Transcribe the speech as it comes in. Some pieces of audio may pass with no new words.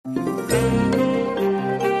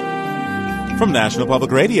From National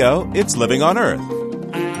Public Radio, it's Living on Earth.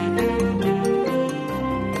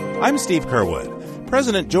 I'm Steve Curwood.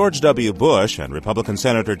 President George W. Bush and Republican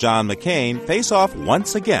Senator John McCain face off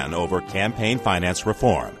once again over campaign finance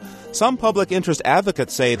reform. Some public interest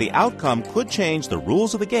advocates say the outcome could change the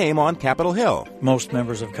rules of the game on Capitol Hill. Most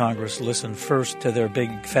members of Congress listen first to their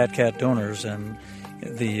big fat cat donors, and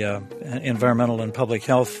the environmental and public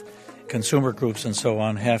health consumer groups and so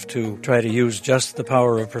on have to try to use just the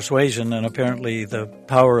power of persuasion, and apparently the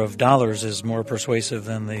power of dollars is more persuasive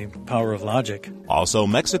than the power of logic. Also,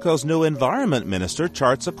 Mexico's new environment minister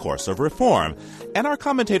charts a course of reform. And our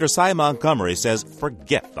commentator Cy Montgomery says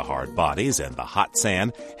forget the hard bodies and the hot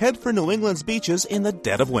sand. Head for New England's beaches in the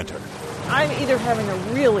dead of winter. I'm either having a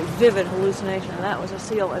really vivid hallucination, and that was a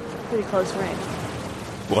seal at pretty close range.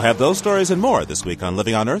 We'll have those stories and more this week on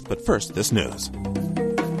Living on Earth, but first, this news.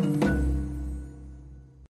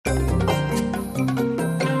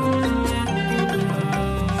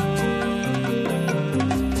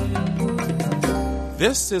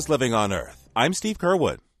 This is Living on Earth. I'm Steve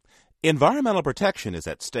Curwood. Environmental protection is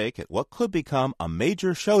at stake at what could become a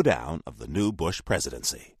major showdown of the new Bush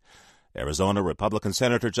presidency. Arizona Republican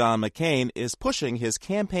Senator John McCain is pushing his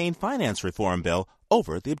campaign finance reform bill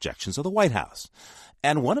over the objections of the White House.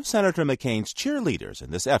 And one of Senator McCain's cheerleaders in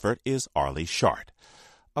this effort is Arlie Shart.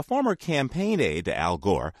 A former campaign aide to Al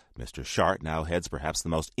Gore, Mr. Shart now heads perhaps the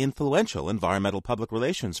most influential environmental public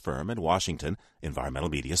relations firm in Washington, Environmental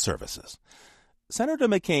Media Services. Senator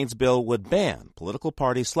McCain's bill would ban political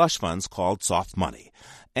party slush funds called soft money.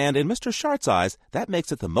 And in Mr. Shart's eyes, that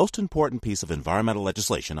makes it the most important piece of environmental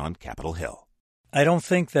legislation on Capitol Hill. I don't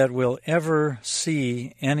think that we'll ever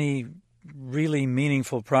see any really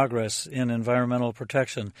meaningful progress in environmental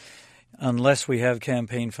protection unless we have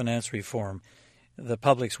campaign finance reform. The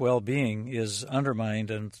public's well-being is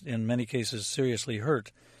undermined and in many cases seriously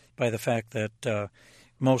hurt by the fact that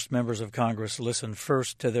most members of Congress listen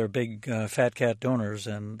first to their big fat cat donors,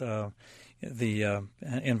 and the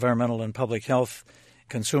environmental and public health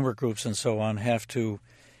consumer groups and so on have to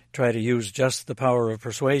try to use just the power of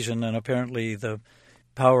persuasion, and apparently the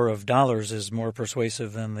power of dollars is more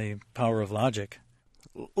persuasive than the power of logic.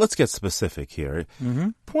 Let's get specific here. Mm-hmm.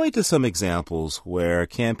 Point to some examples where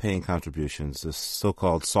campaign contributions, this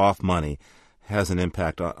so-called soft money, has an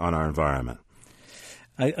impact on our environment.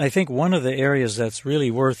 I think one of the areas that's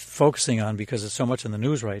really worth focusing on, because it's so much in the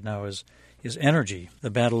news right now, is energy,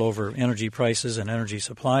 the battle over energy prices and energy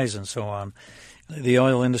supplies and so on. The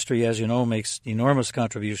oil industry, as you know, makes enormous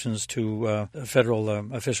contributions to federal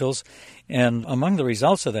officials. And among the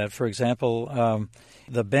results of that, for example,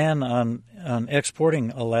 the ban on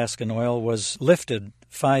exporting Alaskan oil was lifted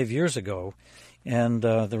 5 years ago. And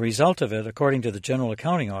the result of it, according to the General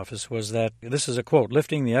Accounting Office, was that, this is a quote,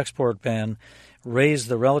 lifting the export ban raised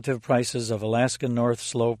the relative prices of Alaskan North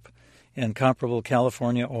Slope and comparable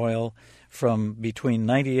California oil from between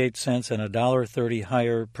 98 cents and $1.30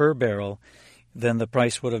 higher per barrel than the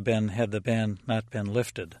price would have been had the ban not been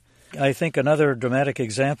lifted. I think another dramatic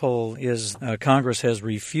example is Congress has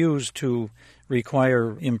refused to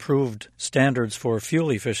require improved standards for fuel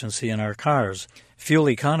efficiency in our cars. Fuel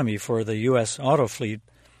economy for the U.S. auto fleet,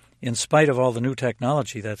 in spite of all the new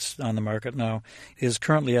technology that's on the market now, is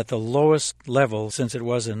currently at the lowest level since it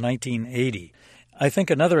was in 1980. I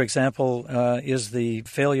think another example is the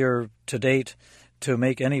failure to date to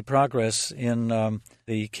make any progress in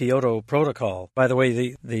the Kyoto Protocol. By the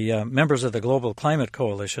way, the members of the Global Climate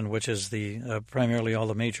Coalition, which is the primarily all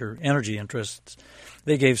the major energy interests,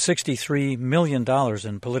 they gave $63 million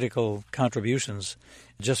in political contributions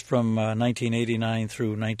just from 1989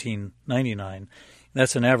 through 1999.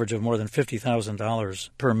 That's an average of more than $50,000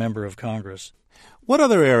 per member of Congress. What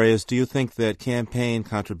other areas do you think that campaign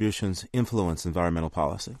contributions influence environmental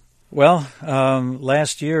policy? Well,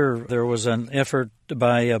 last year there was an effort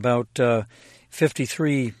by about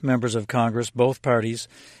 53 members of Congress, both parties,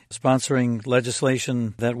 sponsoring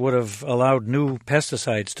legislation that would have allowed new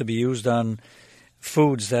pesticides to be used on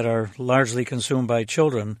foods that are largely consumed by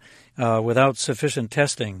children without sufficient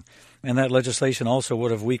testing. And that legislation also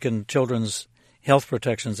would have weakened children's health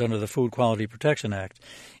protections under the Food Quality Protection Act.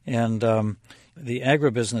 And the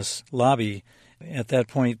agribusiness lobby at that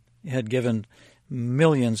point had given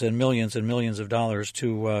millions and millions and millions of dollars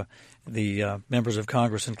to the members of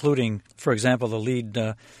Congress, including, for example, the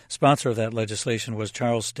lead sponsor of that legislation was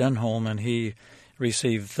Charles Stenholm, and he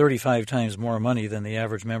received 35 times more money than the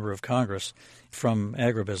average member of Congress from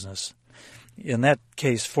agribusiness. In that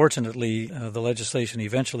case, fortunately, the legislation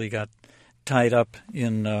eventually got tied up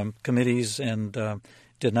in committees and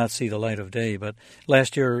did not see the light of day. But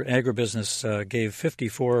last year, agribusiness gave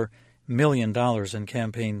 $54 million in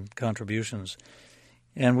campaign contributions.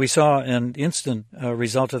 And we saw an instant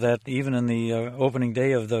result of that even in the opening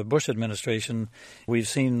day of the Bush administration. We've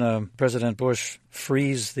seen President Bush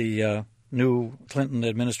freeze the new Clinton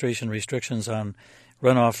administration restrictions on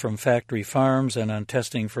runoff from factory farms and on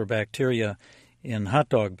testing for bacteria in hot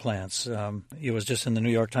dog plants. It was just in the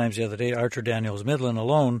New York Times the other day, Archer Daniels Midland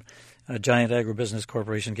alone, a giant agribusiness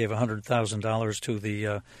corporation, gave $100,000 to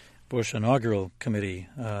the Bush inaugural committee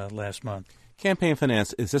last month. Campaign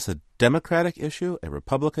finance, is this a Democratic issue, a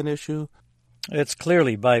Republican issue? It's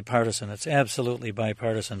clearly bipartisan. It's absolutely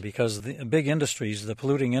bipartisan because the big industries, the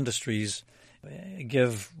polluting industries,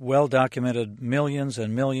 give well-documented millions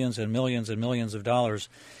and millions and millions and millions of dollars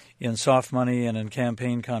in soft money and in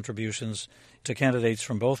campaign contributions to candidates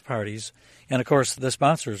from both parties. And, of course, the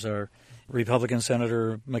sponsors are Republican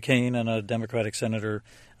Senator McCain and a Democratic Senator,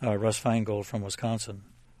 Russ Feingold from Wisconsin.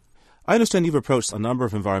 I understand you've approached a number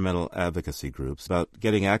of environmental advocacy groups about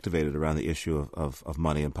getting activated around the issue of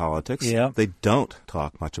money in politics. Yeah. They don't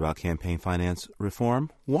talk much about campaign finance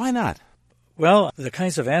reform. Why not? Well, the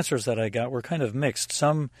kinds of answers that I got were kind of mixed.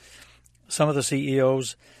 Some of the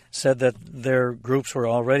CEOs said that their groups were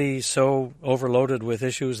already so overloaded with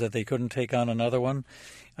issues that they couldn't take on another one.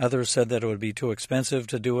 Others said that it would be too expensive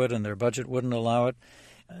to do it and their budget wouldn't allow it.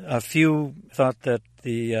 A few thought that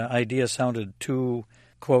the idea sounded too,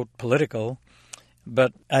 quote, political.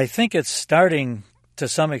 But I think it's starting to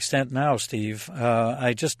some extent now, Steve.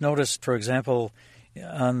 I just noticed, for example,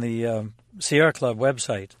 on the Sierra Club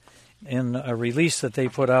website, in a release that they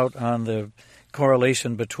put out on the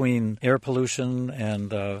correlation between air pollution and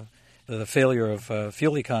the failure of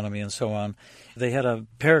fuel economy and so on, they had a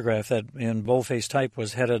paragraph that in boldface type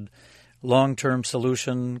was headed long-term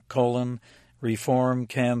solution, reform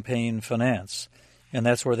campaign finance. And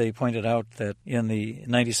that's where they pointed out that in the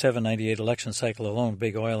 97-98 election cycle alone,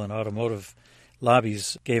 big oil and automotive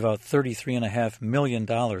lobbies gave out $33.5 million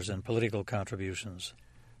in political contributions.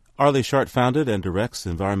 Arlie Shart founded and directs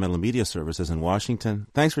Environmental Media Services in Washington.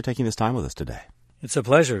 Thanks for taking this time with us today. It's a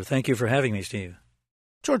pleasure. Thank you for having me, Steve.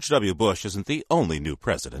 George W. Bush isn't the only new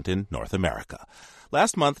president in North America.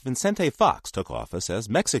 Last month, Vicente Fox took office as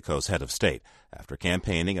Mexico's head of state after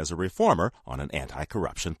campaigning as a reformer on an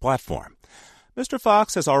anti-corruption platform. Mr.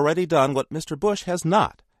 Fox has already done what Mr. Bush has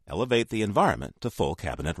not, elevate the environment to full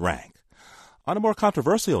cabinet rank. On a more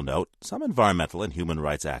controversial note, some environmental and human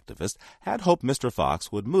rights activists had hoped Mr.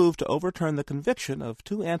 Fox would move to overturn the conviction of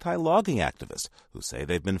two anti-logging activists who say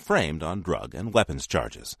they've been framed on drug and weapons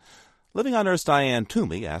charges. Living on Earth's Diane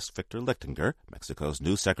Toomey asked Victor Lichtinger, Mexico's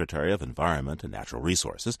new Secretary of Environment and Natural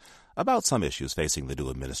Resources, about some issues facing the new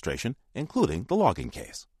administration, including the logging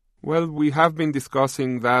case. Well, we have been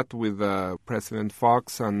discussing that with President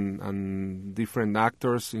Fox and different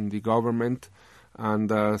actors in the government.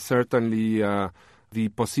 And certainly the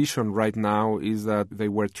position right now is that they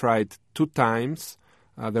were tried 2 times.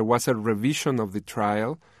 There was a revision of the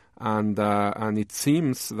trial, and it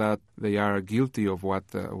seems that they are guilty of what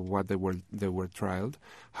they were tried.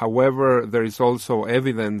 However, there is also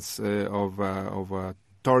evidence of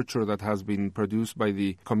torture that has been produced by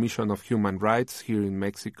the Commission of Human Rights here in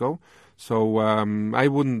Mexico. So I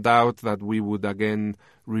wouldn't doubt that we would again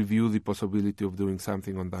review the possibility of doing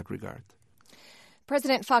something on that regard.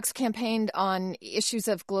 President Fox campaigned on issues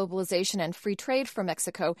of globalization and free trade for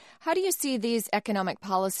Mexico. How do you see these economic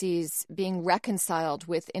policies being reconciled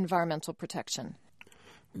with environmental protection?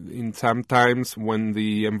 In some times when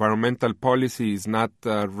the environmental policy is not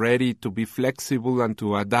ready to be flexible and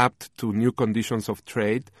to adapt to new conditions of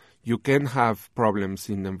trade, you can have problems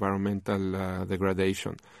in environmental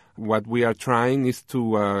degradation. What we are trying is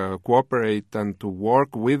to cooperate and to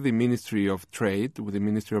work with the Ministry of Trade, with the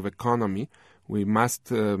Ministry of Economy. We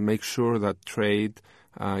must make sure that trade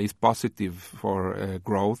is positive for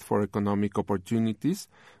growth, for economic opportunities,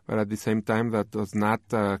 but at the same time that does not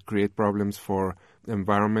create problems for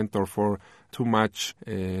environment or for too much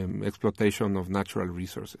exploitation of natural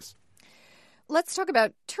resources. Let's talk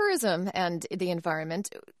about tourism and the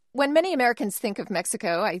environment. When many Americans think of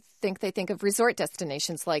Mexico, I think they think of resort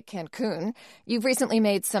destinations like Cancun. You've recently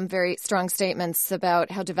made some very strong statements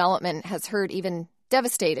about how development has hurt, even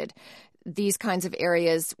devastated, these kinds of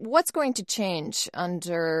areas. What's going to change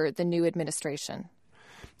under the new administration?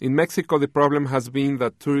 In Mexico, the problem has been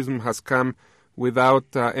that tourism has come without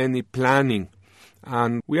any planning.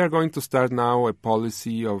 And we are going to start now a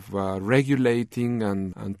policy of regulating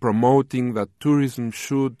and promoting that tourism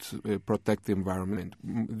should protect the environment.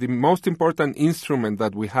 The most important instrument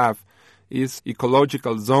that we have is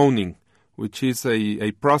ecological zoning, which is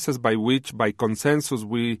a process by which, by consensus,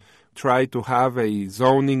 we try to have a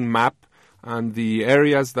zoning map and the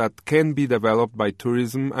areas that can be developed by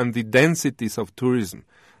tourism and the densities of tourism.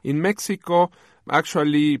 In Mexico,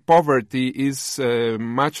 actually, poverty is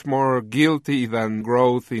much more guilty than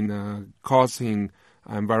growth in causing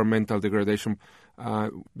environmental degradation.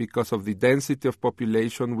 Because of the density of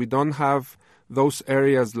population, we don't have those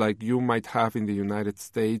areas like you might have in the United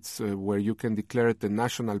States where you can declare it a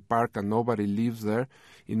national park and nobody lives there.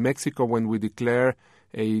 In Mexico, when we declare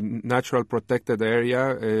a natural protected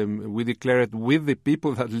area, we declare it with the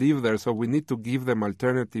people that live there, so we need to give them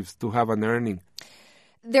alternatives to have an earning.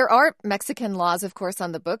 There are Mexican laws, of course,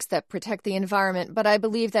 on the books that protect the environment, but I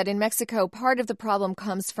believe that in Mexico, part of the problem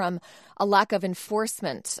comes from a lack of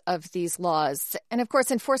enforcement of these laws. And, of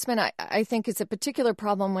course, enforcement, I think, is a particular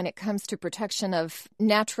problem when it comes to protection of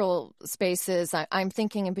natural spaces. I'm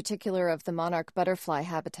thinking in particular of the monarch butterfly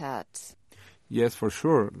habitat. Yes, for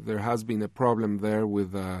sure. There has been a problem there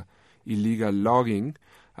with illegal logging.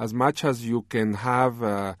 As much as you can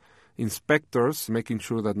have inspectors making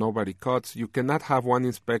sure that nobody cuts, you cannot have one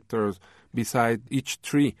inspector beside each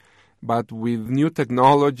tree. But with new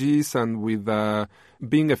technologies and with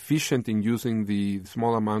being efficient in using the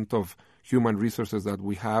small amount of human resources that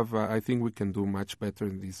we have, I think we can do much better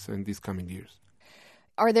in these coming years.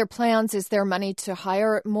 Are there plans, is there money to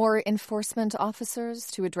hire more enforcement officers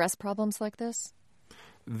to address problems like this?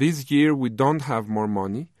 This year we don't have more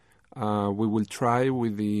money. We will try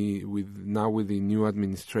with the new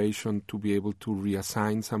administration to be able to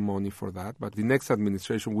reassign some money for that. But the next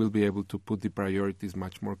administration will be able to put the priorities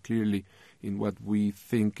much more clearly in what we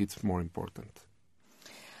think is more important.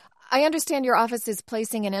 I understand your office is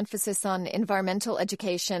placing an emphasis on environmental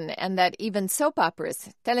education and that even soap operas,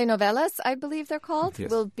 telenovelas, I believe they're called, yes,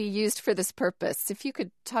 will be used for this purpose. If you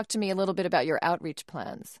could talk to me a little bit about your outreach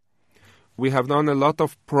plans. We have done a lot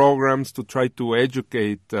of programs to try to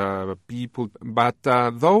educate people, but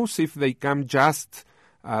those, if they come just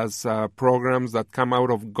as programs that come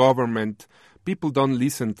out of government, people don't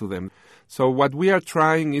listen to them. So what we are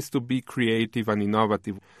trying is to be creative and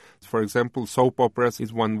innovative. For example, soap operas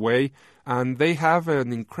is one way, and they have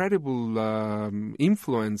an incredible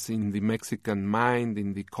influence in the Mexican mind,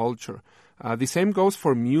 in the culture. The same goes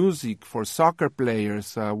for music, for soccer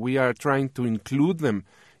players. We are trying to include them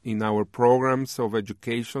in our programs of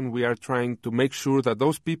education. We are trying to make sure that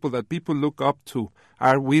those people that people look up to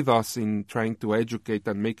are with us in trying to educate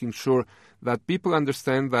and making sure that people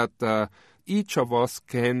understand that each of us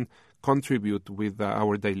can contribute with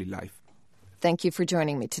our daily life. Thank you for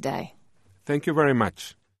joining me today. Thank you very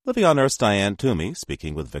much. Living on Earth's Diane Toomey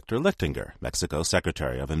speaking with Victor Lichtinger, Mexico's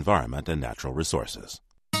Secretary of Environment and Natural Resources.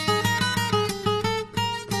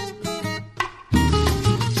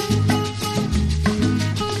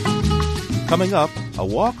 Coming up, a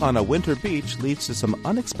walk on a winter beach leads to some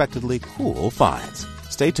unexpectedly cool finds.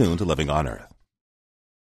 Stay tuned to Living on Earth.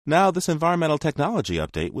 Now, this environmental technology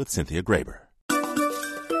update with Cynthia Graber.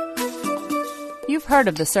 You've heard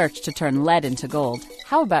of the search to turn lead into gold.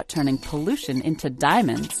 How about turning pollution into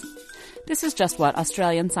diamonds? This is just what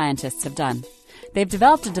Australian scientists have done. They've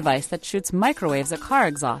developed a device that shoots microwaves at car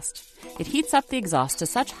exhaust. It heats up the exhaust to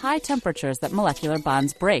such high temperatures that molecular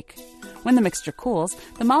bonds break. When the mixture cools,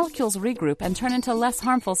 the molecules regroup and turn into less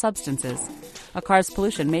harmful substances. A car's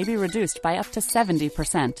pollution may be reduced by up to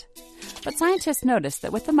 70%. But scientists noticed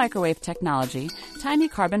that with the microwave technology, tiny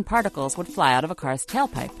carbon particles would fly out of a car's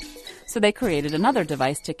tailpipe. So they created another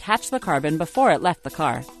device to catch the carbon before it left the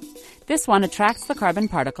car. This one attracts the carbon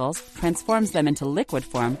particles, transforms them into liquid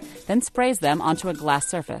form, then sprays them onto a glass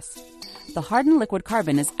surface. The hardened liquid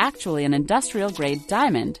carbon is actually an industrial-grade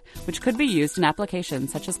diamond, which could be used in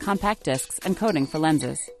applications such as compact discs and coating for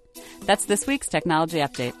lenses. That's this week's Technology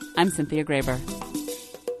Update. I'm Cynthia Graber.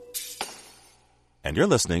 And you're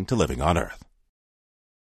listening to Living on Earth.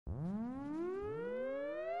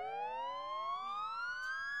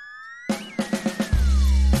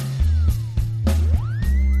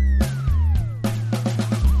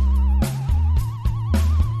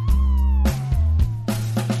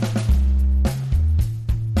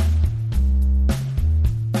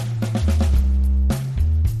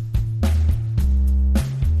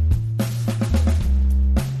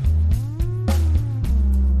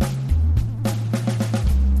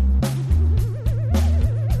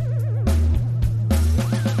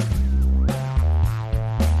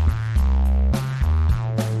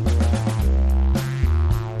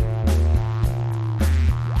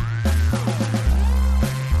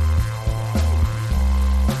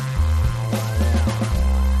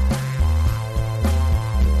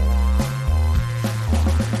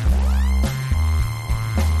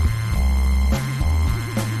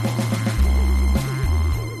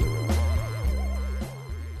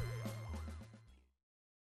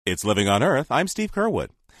 It's Living on Earth. I'm Steve Curwood.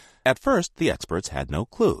 At first, the experts had no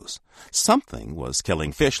clues. Something was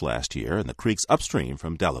killing fish last year in the creeks upstream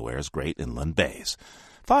from Delaware's great inland bays.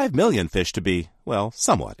 5 million fish to be, well,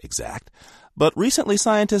 somewhat exact. But recently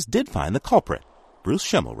scientists did find the culprit. Bruce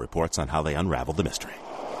Schimmel reports on how they unraveled the mystery.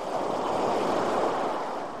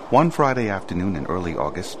 One Friday afternoon in early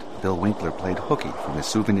August, Bill Winkler played hooky from his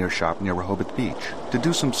souvenir shop near Rehoboth Beach to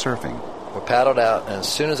do some surfing. We paddled out, and as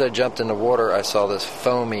soon as I jumped in the water, I saw this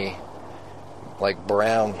foamy, like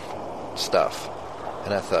brown stuff.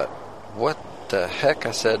 And I thought, what the heck?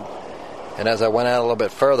 I said, and as I went out a little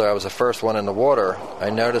bit further, I was the first one in the water. I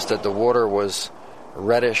noticed that the water was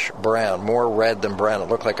reddish brown, more red than brown. It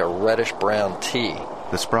looked like a reddish brown tea.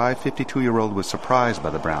 The spry 52-year-old was surprised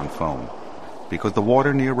by the brown foam, because the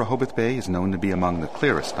water near Rehoboth Bay is known to be among the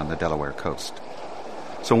clearest on the Delaware coast.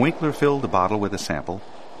 So Winkler filled a bottle with a sample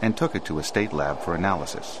and took it to a state lab for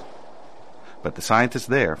analysis. But the scientists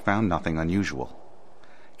there found nothing unusual.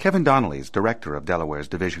 Kevin Donnelly is director of Delaware's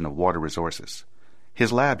Division of Water Resources.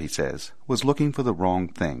 His lab, he says, was looking for the wrong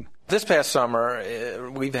thing. This past summer,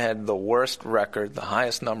 we've had the worst record, the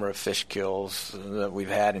highest number of fish kills that we've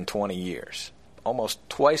had in 20 years. Almost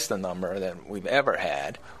twice the number that we've ever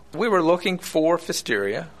had. We were looking for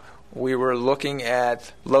Pfiesteria. We were looking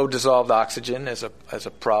at low dissolved oxygen as a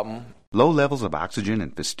problem. Low levels of oxygen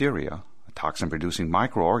and Pfiesteria, a toxin-producing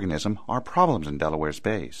microorganism, are problems in Delaware's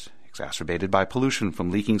bays, exacerbated by pollution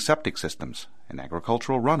from leaking septic systems and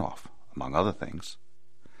agricultural runoff, among other things.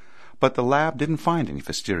 But the lab didn't find any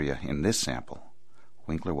Pfiesteria in this sample.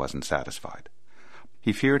 Winkler wasn't satisfied.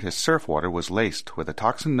 He feared his surf water was laced with a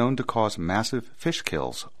toxin known to cause massive fish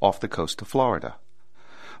kills off the coast of Florida.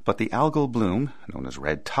 But the algal bloom, known as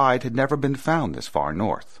red tide, had never been found this far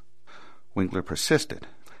north. Winkler persisted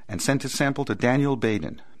and sent his sample to Daniel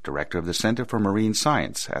Baden, director of the Center for Marine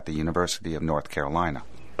Science at the University of North Carolina.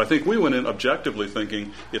 I think we went in objectively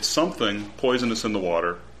thinking it's something poisonous in the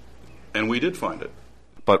water, and we did find it.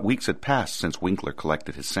 But weeks had passed since Winkler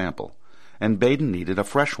collected his sample, and Baden needed a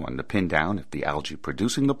fresh one to pin down if the algae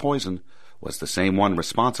producing the poison was the same one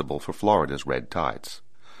responsible for Florida's red tides.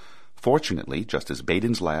 Fortunately, just as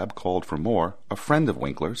Baden's lab called for more, a friend of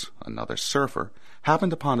Winkler's, another surfer,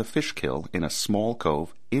 happened upon a fish kill in a small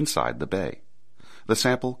cove inside the bay. The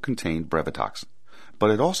sample contained brevetoxin,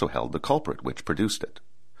 but it also held the culprit which produced it.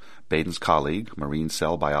 Baden's colleague, marine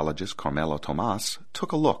cell biologist Carmelo Tomas,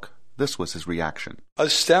 took a look. This was his reaction.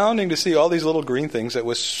 Astounding to see all these little green things that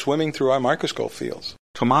was swimming through our microscope fields.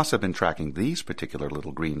 Tomas had been tracking these particular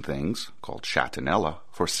little green things, called Chatonella,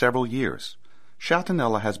 for several years.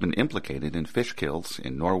 Chatonella has been implicated in fish kills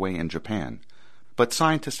in Norway and Japan, but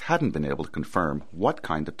scientists hadn't been able to confirm what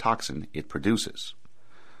kind of toxin it produces.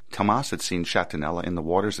 Tomas had seen Chatonella in the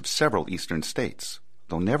waters of several eastern states,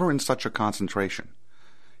 though never in such a concentration.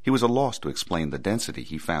 He was at a loss to explain the density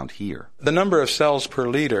he found here. The number of cells per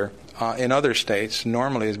liter in other states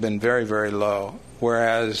normally has been very, very low,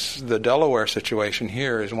 whereas the Delaware situation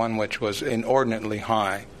here is one which was inordinately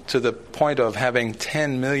high, to the point of having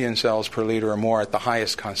 10 million cells per liter or more at the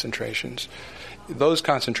highest concentrations. Those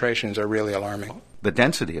concentrations are really alarming. The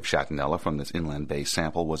density of Chatonella from this inland bay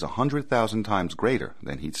sample was 100,000 times greater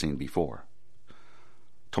than he'd seen before.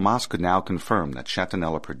 Tomas could now confirm that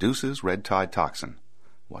Chatonella produces red tide toxin.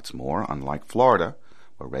 What's more, unlike Florida,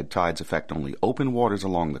 where red tides affect only open waters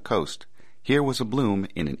along the coast, here was a bloom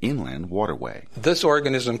in an inland waterway. This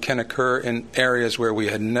organism can occur in areas where we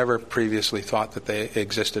had never previously thought that they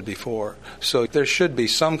existed before. So there should be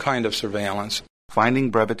some kind of surveillance.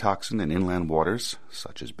 Finding brevetoxin in inland waters,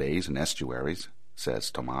 such as bays and estuaries,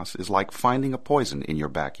 says Tomas, is like finding a poison in your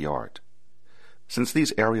backyard. Since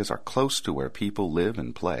these areas are close to where people live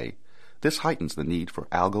and play, this heightens the need for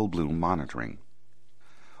algal bloom monitoring.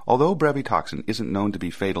 Although brevetoxin isn't known to be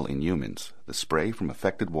fatal in humans, the spray from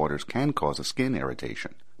affected waters can cause a skin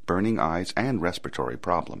irritation, burning eyes, and respiratory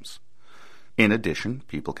problems. In addition,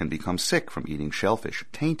 people can become sick from eating shellfish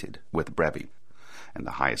tainted with brevi, and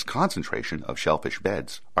the highest concentration of shellfish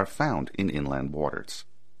beds are found in inland waters.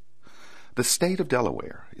 The state of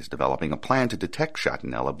Delaware is developing a plan to detect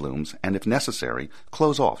Chatonella blooms and, if necessary,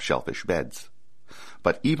 close off shellfish beds.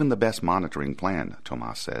 But even the best monitoring plan,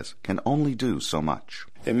 Tomas says, can only do so much.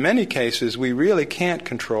 In many cases, we really can't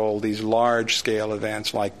control these large-scale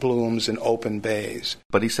events like blooms in open bays.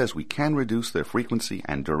 But he says we can reduce their frequency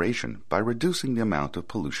and duration by reducing the amount of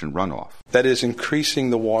pollution runoff. That is, increasing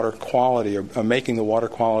the water quality or making the water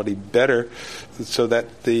quality better so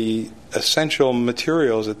that the essential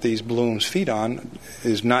materials that these blooms feed on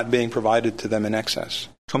is not being provided to them in excess.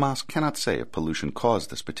 Tomas cannot say if pollution caused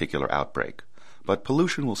this particular outbreak, but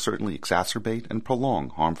pollution will certainly exacerbate and prolong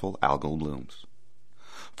harmful algal blooms.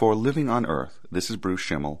 For Living on Earth, this is Bruce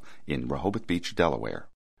Schimmel in Rehoboth Beach, Delaware.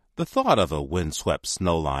 The thought of a windswept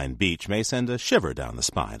snow-lined beach may send a shiver down the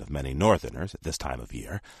spine of many Northerners at this time of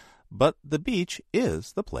year, but the beach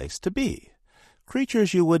is the place to be.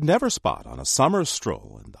 Creatures you would never spot on a summer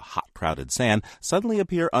stroll in the hot, crowded sand suddenly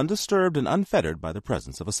appear undisturbed and unfettered by the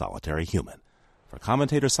presence of a solitary human. For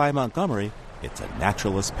commentator Cy Montgomery, it's a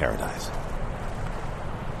naturalist's paradise.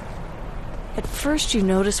 At first you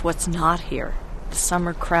notice what's not here. The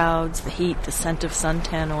summer crowds, the heat, the scent of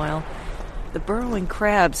suntan oil. The burrowing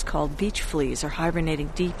crabs called beach fleas are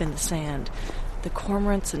hibernating deep in the sand. The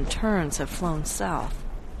cormorants and terns have flown south.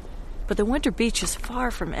 But the winter beach is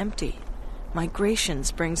far from empty.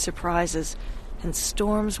 Migrations bring surprises, and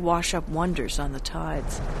storms wash up wonders on the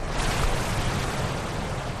tides.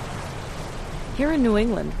 Here in New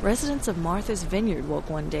England, residents of Martha's Vineyard woke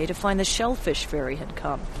one day to find the shellfish fairy had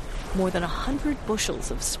come. More than 100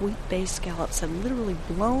 bushels of sweet bay scallops had literally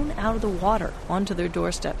blown out of the water onto their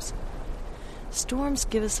doorsteps. Storms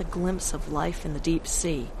give us a glimpse of life in the deep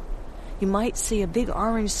sea. You might see a big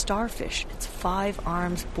orange starfish, its 5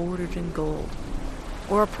 arms bordered in gold.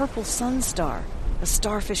 Or a purple sun star, a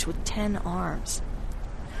starfish with 10 arms.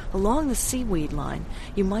 Along the seaweed line,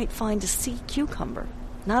 you might find a sea cucumber,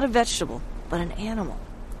 not a vegetable, but an animal.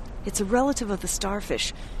 It's a relative of the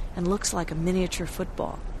starfish and looks like a miniature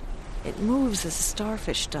football. It moves as a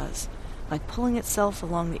starfish does, by pulling itself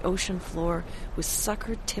along the ocean floor with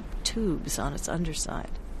sucker-tipped tubes on its underside.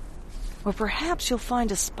 Or perhaps you'll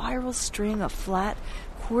find a spiral string of flat,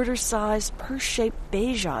 quarter-sized, purse-shaped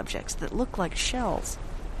beige objects that look like shells.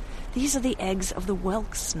 These are the eggs of the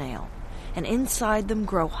whelk snail, and inside them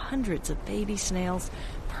grow hundreds of baby snails,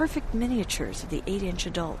 perfect miniatures of the 8-inch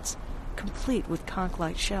adults, complete with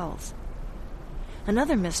conch-like shells.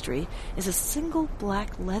 Another mystery is a single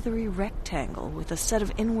black leathery rectangle with a set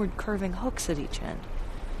of inward curving hooks at each end.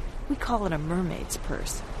 We call it a mermaid's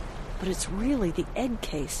purse, but it's really the egg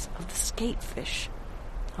case of the skatefish,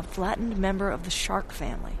 a flattened member of the shark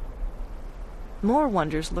family. More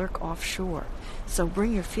wonders lurk offshore, so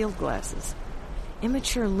bring your field glasses.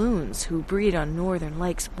 Immature loons who breed on northern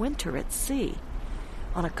lakes winter at sea.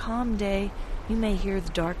 On a calm day, you may hear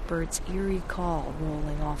the dark bird's eerie call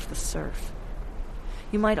rolling off the surf.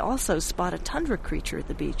 You might also spot a tundra creature at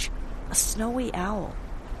the beach, a snowy owl.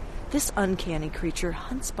 This uncanny creature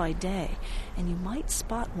hunts by day, and you might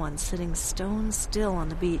spot one sitting stone still on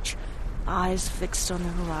the beach, eyes fixed on the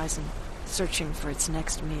horizon, searching for its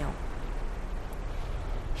next meal.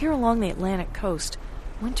 Here along the Atlantic coast,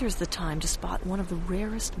 winter's the time to spot one of the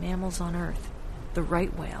rarest mammals on Earth, the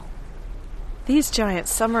right whale. These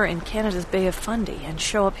giants summer in Canada's Bay of Fundy and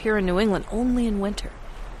show up here in New England only in winter,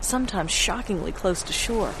 sometimes shockingly close to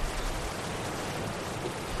shore.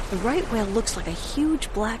 The right whale looks like a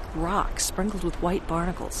huge black rock sprinkled with white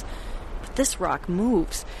barnacles. But this rock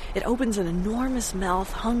moves. It opens an enormous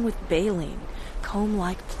mouth hung with baleen,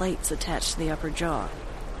 comb-like plates attached to the upper jaw.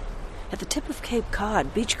 At the tip of Cape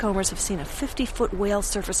Cod, beachcombers have seen a 50-foot whale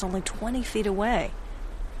surface only 20 feet away.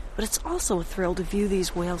 But it's also a thrill to view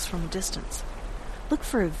these whales from a distance. Look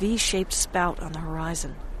for a V-shaped spout on the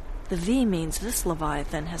horizon. The V means this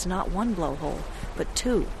leviathan has not one blowhole, but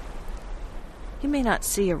 2. You may not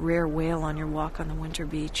see a rare whale on your walk on the winter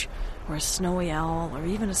beach, or a snowy owl, or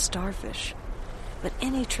even a starfish. But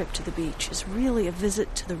any trip to the beach is really a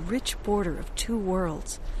visit to the rich border of 2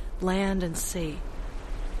 worlds, land and sea.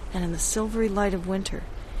 And in the silvery light of winter,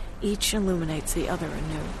 each illuminates the other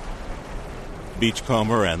anew.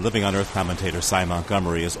 Beachcomber and Living on Earth commentator Cy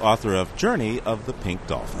Montgomery is author of Journey of the Pink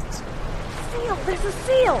Dolphins. Seal! There's a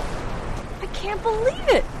seal! I can't believe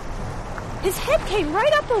it! His head came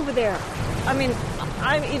right up over there. I mean,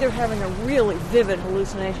 I'm either having a really vivid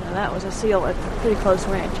hallucination, and that was a seal at pretty close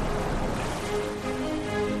range.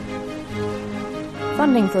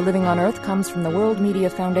 Funding for Living on Earth comes from the World Media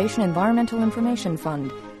Foundation Environmental Information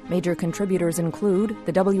Fund. Major contributors include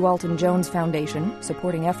the W. Alton Jones Foundation,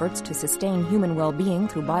 supporting efforts to sustain human well-being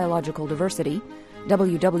through biological diversity,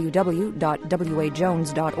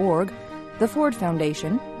 www.wajones.org, the Ford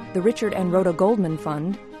Foundation, the Richard and Rhoda Goldman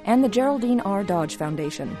Fund, and the Geraldine R. Dodge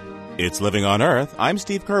Foundation. It's Living on Earth. I'm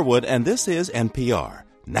Steve Curwood, and this is NPR,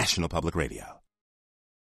 National Public Radio.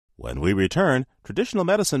 When we return, traditional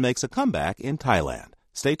medicine makes a comeback in Thailand.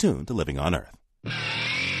 Stay tuned to Living on Earth.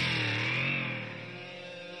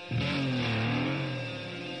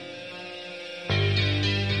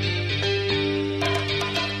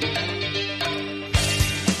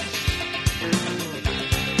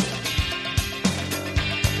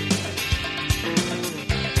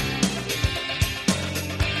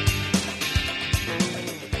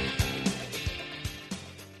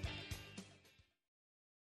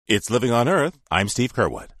 It's Living on Earth. I'm Steve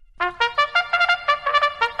Curwood.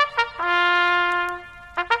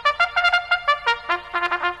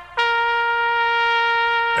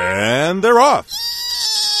 And they're off.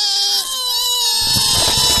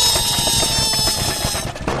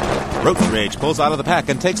 Roach Rage pulls out of the pack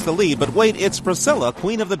and takes the lead, but wait, it's Priscilla,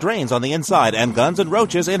 Queen of the Drains, on the inside, and Guns and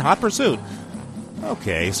Roaches in hot pursuit.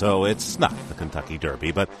 Okay, so it's not the Kentucky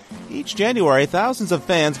Derby, but each January, thousands of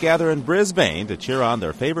fans gather in Brisbane to cheer on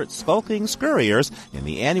their favorite skulking scurriers in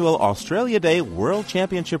the annual Australia Day World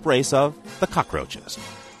Championship race of the Cockroaches.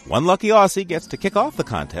 One lucky Aussie gets to kick off the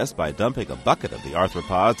contest by dumping a bucket of the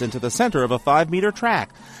arthropods into the center of a 5-meter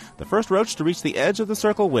track. The first roach to reach the edge of the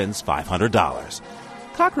circle wins $500.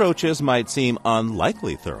 Cockroaches might seem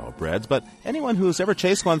unlikely thoroughbreds, but anyone who's ever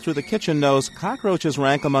chased one through the kitchen knows cockroaches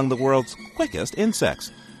rank among the world's quickest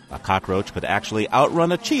insects. A cockroach could actually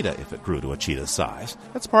outrun a cheetah if it grew to a cheetah's size.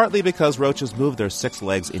 That's partly because roaches move their 6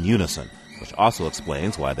 legs in unison, which also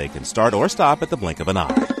explains why they can start or stop at the blink of an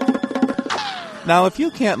eye. Now, if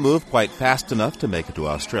you can't move quite fast enough to make it to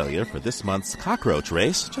Australia for this month's cockroach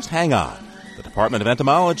race, just hang on. The Department of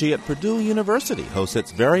Entomology at Purdue University hosts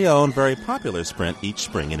its very own, very popular sprint each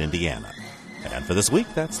spring in Indiana. And for this week,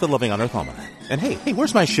 that's the Living on Earth Almanac. And hey,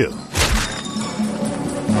 where's my shoe?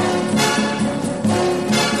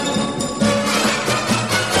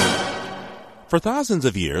 For thousands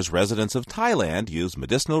of years, residents of Thailand used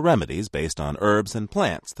medicinal remedies based on herbs and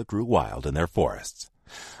plants that grew wild in their forests.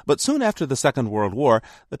 But soon after the Second World War,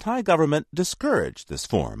 the Thai government discouraged this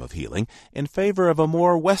form of healing in favor of a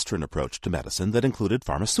more Western approach to medicine that included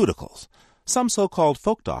pharmaceuticals. Some so-called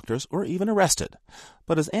folk doctors were even arrested.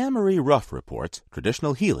 But as Anne-Marie Ruff reports,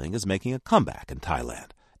 traditional healing is making a comeback in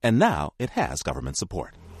Thailand. And now it has government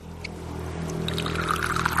support.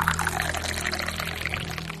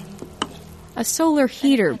 A solar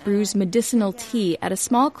heater brews medicinal tea at a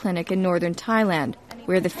small clinic in northern Thailand,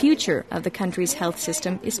 where the future of the country's health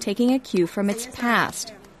system is taking a cue from its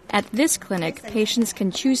past. At this clinic, patients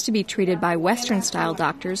can choose to be treated by Western-style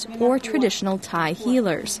doctors or traditional Thai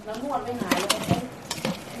healers.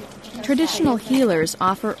 Traditional healers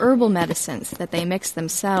offer herbal medicines that they mix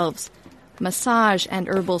themselves. Massage and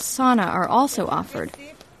herbal sauna are also offered.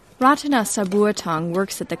 Ratana Sabuatong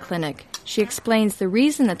works at the clinic. She explains the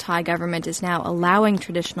reason the Thai government is now allowing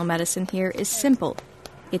traditional medicine here is simple.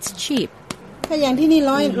 It's cheap.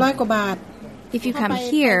 If you come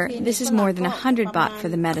here, this is more than 100 baht for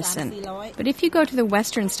the medicine. But if you go to the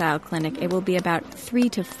Western-style clinic, it will be about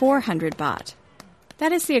 300 to 400 baht.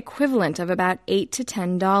 That is the equivalent of about $8 to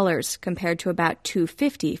 $10, compared to about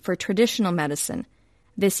 $250 for traditional medicine.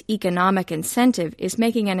 This economic incentive is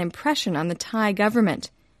making an impression on the Thai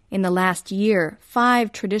government. In the last year,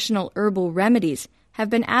 5 traditional herbal remedies have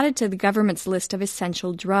been added to the government's list of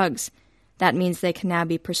essential drugs. That means they can now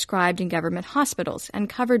be prescribed in government hospitals and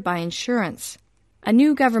covered by insurance. A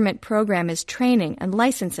new government program is training and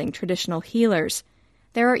licensing traditional healers.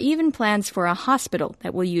 There are even plans for a hospital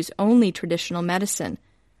that will use only traditional medicine.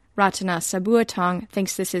 Ratana Sabuatong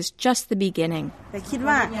thinks this is just the beginning.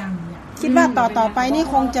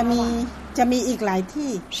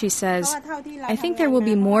 She says, I think there will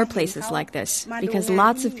be more places like this because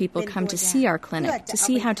lots of people come to see our clinic to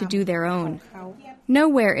see how to do their own.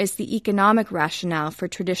 Nowhere is the economic rationale for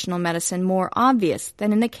traditional medicine more obvious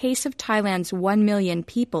than in the case of Thailand's 1 million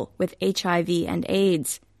people with HIV and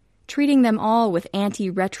AIDS. Treating them all with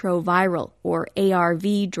antiretroviral, or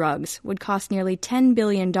ARV, drugs would cost nearly $10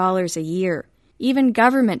 billion a year. Even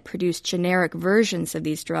government-produced generic versions of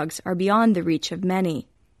these drugs are beyond the reach of many.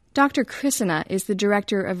 Dr. Krisana is the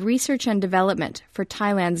Director of Research and Development for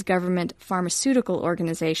Thailand's government pharmaceutical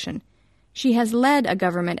organization. She has led a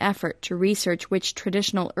government effort to research which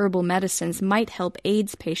traditional herbal medicines might help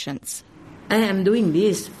AIDS patients. I am doing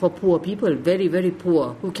this for poor people, very, very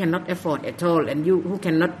poor, who cannot afford at all and who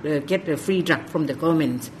cannot get a free drug from the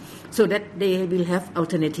government, so that they will have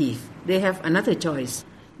alternative. They have another choice.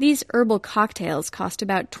 These herbal cocktails cost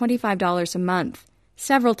about $25 a month,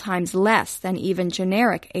 several times less than even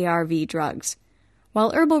generic ARV drugs.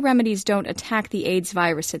 While herbal remedies don't attack the AIDS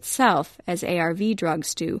virus itself, as ARV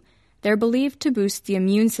drugs do, they're believed to boost the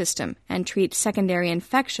immune system and treat secondary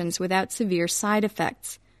infections without severe side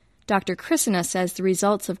effects. Dr. Krisana says the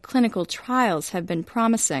results of clinical trials have been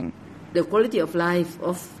promising. The quality of life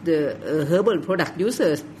of the herbal product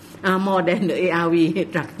users are more than the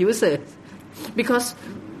ARV drug users because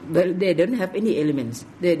they don't have any elements.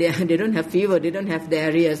 They don't have fever, they don't have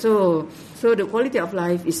diarrhea. So the quality of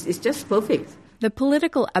life is just perfect. The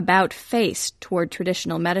political about-face toward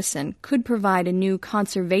traditional medicine could provide a new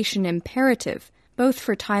conservation imperative, both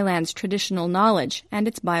for Thailand's traditional knowledge and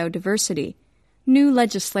its biodiversity. New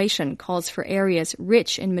legislation calls for areas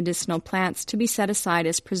rich in medicinal plants to be set aside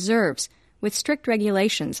as preserves, with strict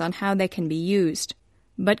regulations on how they can be used.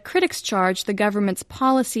 But critics charge the government's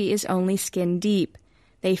policy is only skin deep.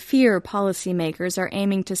 They fear policymakers are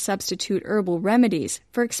aiming to substitute herbal remedies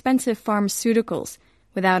for expensive pharmaceuticals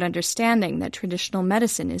without understanding that traditional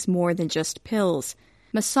medicine is more than just pills.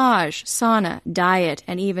 Massage, sauna, diet,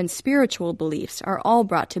 and even spiritual beliefs are all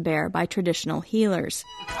brought to bear by traditional healers.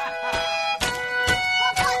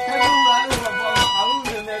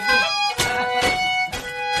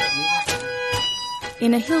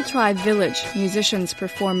 In a hill tribe village, musicians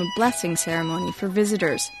perform a blessing ceremony for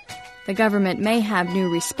visitors. The government may have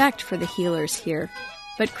new respect for the healers here,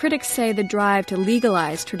 but critics say the drive to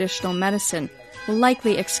legalize traditional medicine will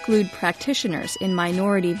likely exclude practitioners in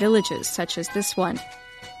minority villages such as this one.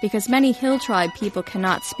 Because many hill tribe people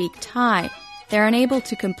cannot speak Thai, they are unable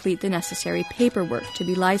to complete the necessary paperwork to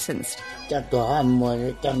be licensed.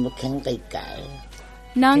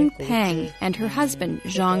 Nung Peng and her husband,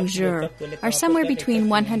 Zhang Zhe, are somewhere between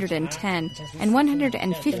 110 and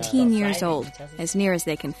 115 years old, as near as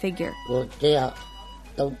they can figure.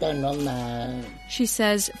 She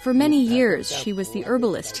says for many years she was the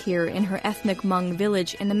herbalist here in her ethnic Hmong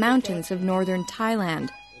village in the mountains of northern Thailand.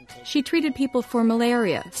 She treated people for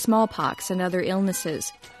malaria, smallpox, and other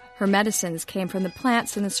illnesses. Her medicines came from the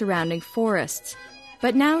plants in the surrounding forests.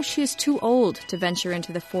 But now she is too old to venture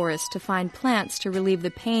into the forest to find plants to relieve the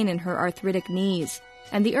pain in her arthritic knees,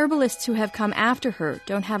 and the herbalists who have come after her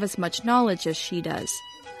don't have as much knowledge as she does.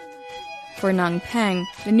 For Nung Peng,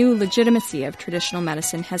 the new legitimacy of traditional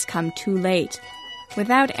medicine has come too late.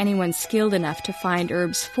 Without anyone skilled enough to find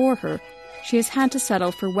herbs for her, she has had to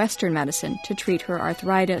settle for Western medicine to treat her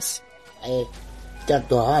arthritis.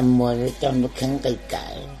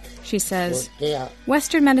 She says,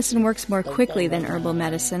 Western medicine works more quickly than herbal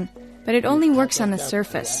medicine, but it only works on the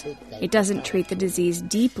surface. It doesn't treat the disease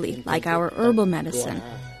deeply like our herbal medicine.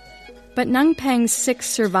 But Nung Peng's 6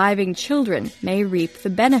 surviving children may reap the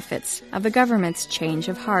benefits of the government's change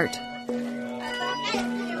of heart.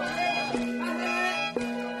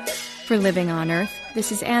 For Living on Earth,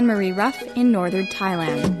 this is Anne-Marie Ruff in northern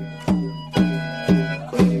Thailand.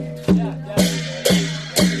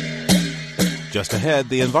 Just ahead,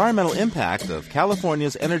 the environmental impact of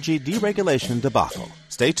California's energy deregulation debacle.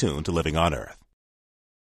 Stay tuned to Living on Earth.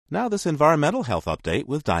 Now this environmental health update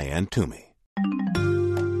with Diane Toomey.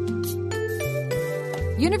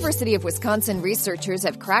 University of Wisconsin researchers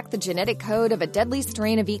have cracked the genetic code of a deadly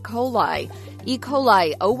strain of E. coli. E.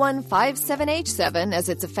 coli 0157H7, as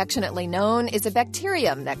it's affectionately known, is a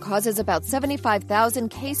bacterium that causes about 75,000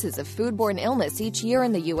 cases of foodborne illness each year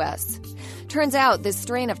in the U.S. Turns out this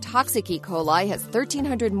strain of toxic E. coli has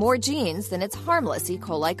 1,300 more genes than its harmless E.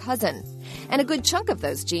 coli cousin. And a good chunk of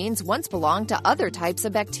those genes once belonged to other types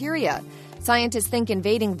of bacteria. Scientists think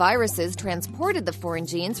invading viruses transported the foreign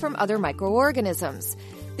genes from other microorganisms.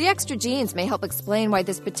 The extra genes may help explain why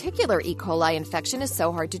this particular E. coli infection is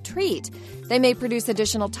so hard to treat. They may produce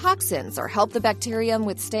additional toxins or help the bacterium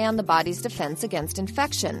withstand the body's defense against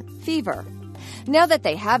infection, fever. Now that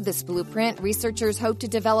they have this blueprint, researchers hope to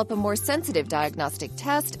develop a more sensitive diagnostic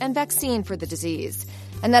test and vaccine for the disease.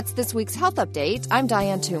 And that's this week's Health Update. I'm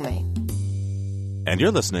Diane Toomey. And you're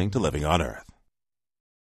listening to Living on Earth.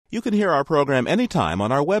 You can hear our program anytime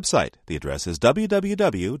on our website. The address is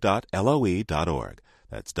www.loe.org.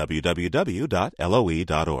 That's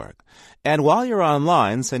www.loe.org. And while you're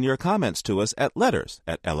online, send your comments to us at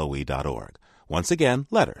letters@loe.org. Once again,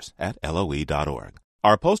 letters@loe.org.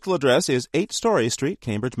 Our postal address is 8 Story Street,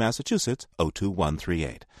 Cambridge, Massachusetts,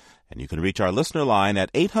 02138. And you can reach our listener line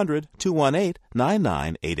at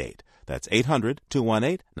 800-218-9988. That's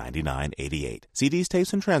 800-218-9988. CDs,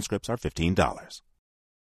 tapes, and transcripts are $15.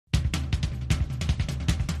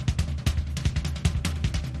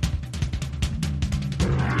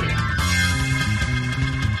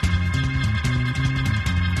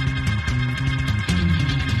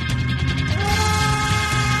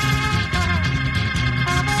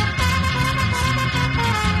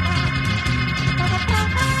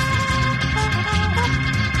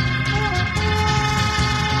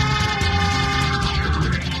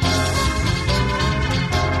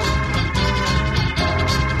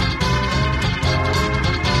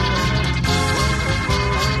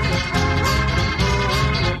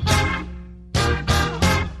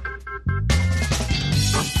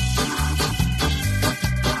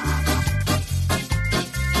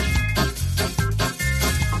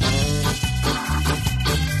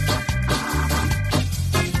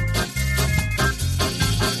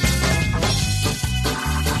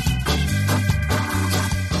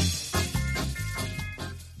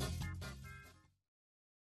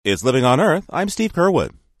 It's Living on Earth. I'm Steve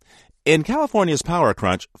Curwood. In California's power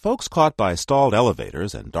crunch, folks caught by stalled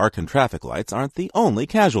elevators and darkened traffic lights aren't the only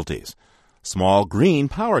casualties. Small green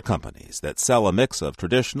power companies that sell a mix of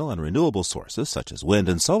traditional and renewable sources, such as wind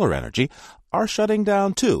and solar energy, are shutting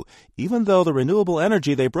down too, even though the renewable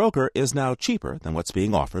energy they broker is now cheaper than what's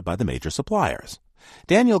being offered by the major suppliers.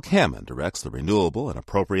 Daniel Kamen directs the Renewable and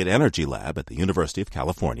Appropriate Energy Lab at the University of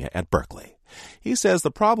California at Berkeley. He says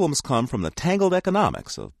the problems come from the tangled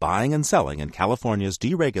economics of buying and selling in California's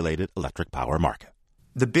deregulated electric power market.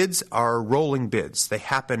 The bids are rolling bids. They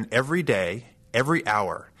happen every day, every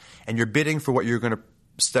hour, and you're bidding for what you're going to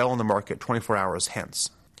sell in the market 24 hours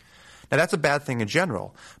hence. Now, that's a bad thing in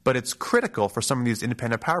general, but it's critical for some of these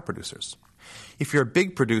independent power producers. If you're a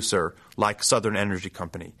big producer like Southern Energy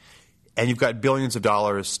Company, and you've got billions of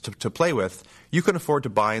dollars to play with, you can afford to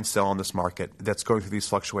buy and sell in this market that's going through these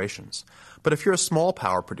fluctuations. But if you're a small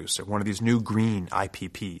power producer, one of these new green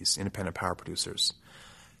IPPs, independent power producers,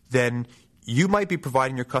 then you might be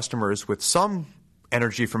providing your customers with some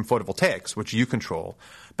energy from photovoltaics, which you control,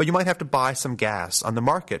 but you might have to buy some gas on the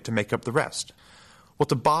market to make up the rest. Well,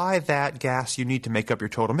 to buy that gas you need to make up your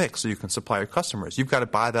total mix so you can supply your customers. You've got to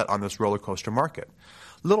buy that on this roller coaster market.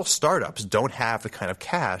 Little startups don't have the kind of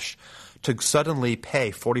cash to suddenly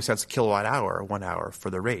pay 40 cents a kilowatt hour 1 hour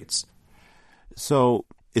for the rates. So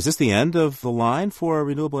is this the end of the line for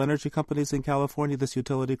renewable energy companies in California, this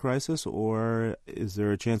utility crisis, or is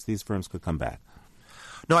there a chance these firms could come back?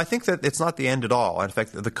 No, I think that it's not the end at all. In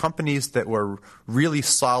fact, the companies that were really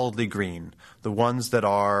solidly green, the ones that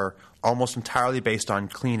are almost entirely based on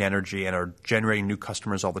clean energy and are generating new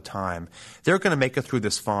customers all the time, they're going to make it through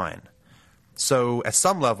this fine. So at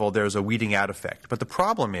some level, there's a weeding out effect. But the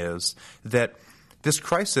problem is that this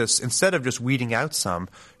crisis, instead of just weeding out some,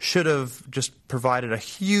 should have just provided a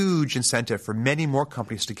huge incentive for many more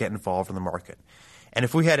companies to get involved in the market. And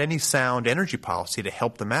if we had any sound energy policy to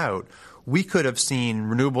help them out, we could have seen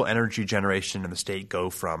renewable energy generation in the state go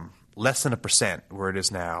from less than 1%, where it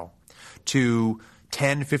is now, to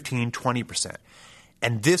 10, 15, 20%.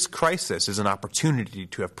 And this crisis is an opportunity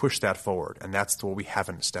to have pushed that forward, and that's what we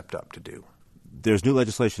haven't stepped up to do. There's new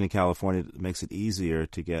legislation in California that makes it easier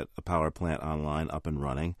to get a power plant online, up and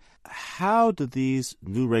running. How do these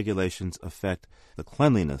new regulations affect the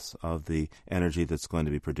cleanliness of the energy that's going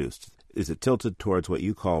to be produced? Is it tilted towards what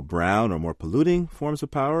you call brown or more polluting forms of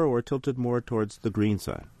power, or tilted more towards the green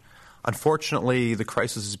side? Unfortunately, the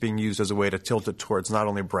crisis is being used as a way to tilt it towards not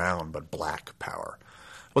only brown but black power.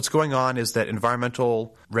 What's going on is that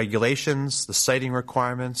environmental regulations, the siting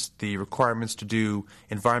requirements, the requirements to do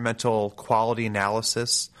environmental quality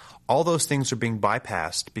analysis, all those things are being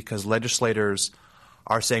bypassed because legislators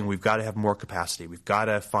are saying we've got to have more capacity. We've got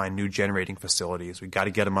to find new generating facilities. We've got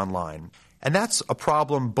to get them online. And that's a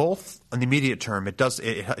problem both in the immediate term. It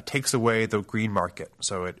takes away the green market,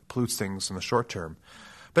 so it pollutes things in the short term.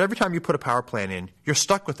 But every time you put a power plant in, you're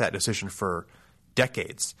stuck with that decision for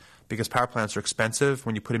decades. Because power plants are expensive.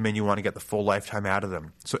 When you put them in, you want to get the full lifetime out of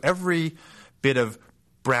them. So every bit of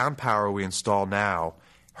brown power we install now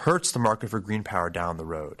hurts the market for green power down the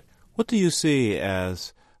road. What do you see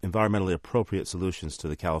as environmentally appropriate solutions to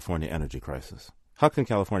the California energy crisis? How can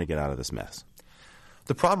California get out of this mess?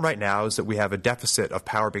 The problem right now is that we have a deficit of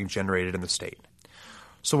power being generated in the state.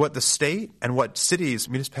 So what the state and what cities,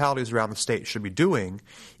 municipalities around the state should be doing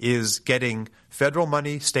is getting federal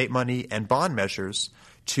money, state money, and bond measures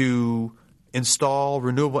to install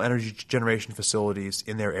renewable energy generation facilities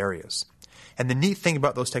in their areas. And the neat thing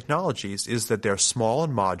about those technologies is that they're small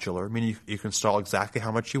and modular, meaning you can install exactly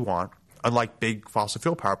how much you want, unlike big fossil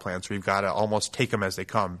fuel power plants where you've got to almost take them as they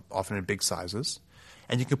come, often in big sizes,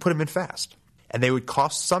 and you can put them in fast. And they would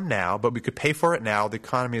cost some now, but we could pay for it now. The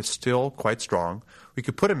economy is still quite strong. We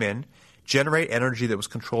could put them in, generate energy that was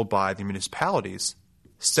controlled by the municipalities,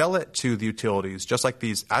 sell it to the utilities, just like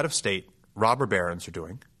these out-of-state robber barons are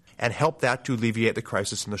doing, and help that to alleviate the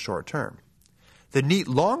crisis in the short term. The neat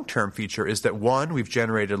long-term feature is that, one, we've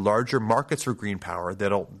generated larger markets for green power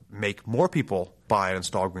that'll make more people buy and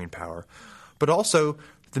install green power, but also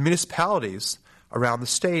the municipalities around the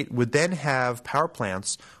state would then have power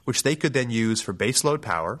plants which they could then use for baseload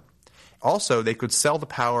power. Also, they could sell the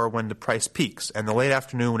power when the price peaks. And the late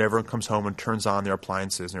afternoon, when everyone comes home and turns on their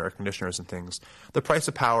appliances and their air conditioners and things, the price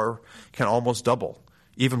of power can almost double,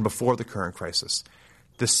 even before the current crisis.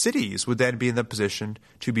 The cities would then be in the position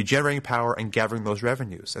to be generating power and gathering those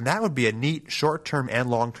revenues. And that would be a neat short-term and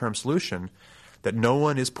long-term solution that no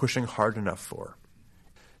one is pushing hard enough for.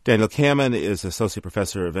 Daniel Kamen is Associate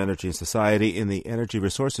Professor of Energy and Society in the Energy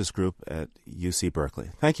Resources Group at UC Berkeley.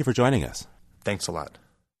 Thank you for joining us. Thanks a lot.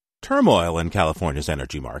 Turmoil in California's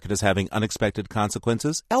energy market is having unexpected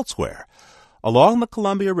consequences elsewhere. Along the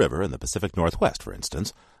Columbia River in the Pacific Northwest, for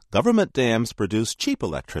instance, government dams produce cheap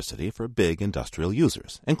electricity for big industrial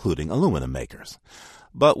users, including aluminum makers.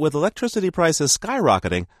 But with electricity prices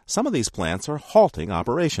skyrocketing, some of these plants are halting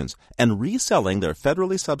operations and reselling their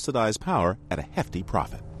federally subsidized power at a hefty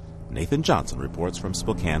profit. Nathan Johnson reports from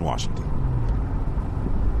Spokane, Washington.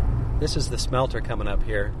 This is the smelter coming up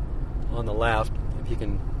here on the left. If you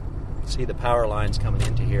can see the power lines coming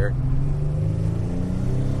into here.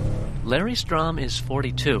 Larry Strom is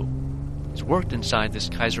 42. He's worked inside this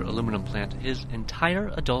Kaiser aluminum plant his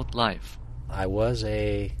entire adult life. I was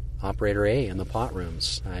a operator A in the pot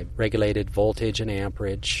rooms. I regulated voltage and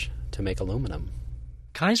amperage to make aluminum.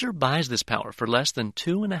 Kaiser buys this power for less than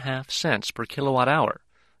 2.5 cents per kilowatt hour,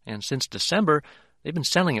 and since December, they've been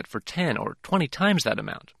selling it for 10 or 20 times that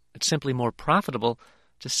amount. It's simply more profitable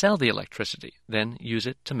to sell the electricity than use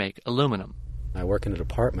it to make aluminum. I work in a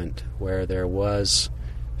department where there was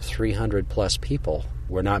 300 plus people.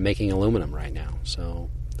 We're not making aluminum right now,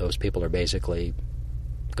 so those people are basically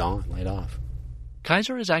gone, laid off.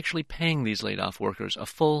 Kaiser is actually paying these laid-off workers a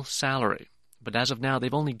full salary, but as of now,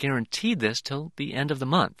 they've only guaranteed this till the end of the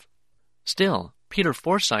month. Still, Peter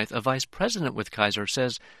Forsyth, a vice president with Kaiser,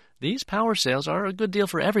 says these power sales are a good deal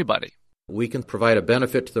for everybody. We can provide a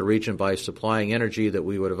benefit to the region by supplying energy that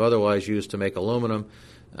we would have otherwise used to make aluminum,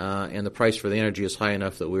 and the price for the energy is high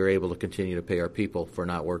enough that we are able to continue to pay our people for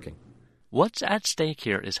not working. What's at stake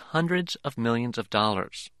here is hundreds of millions of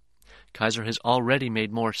dollars. Kaiser has already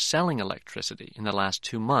made more selling electricity in the last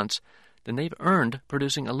 2 months than they've earned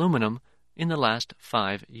producing aluminum in the last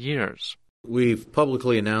 5 years. We've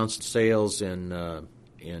publicly announced sales in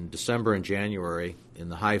December and January in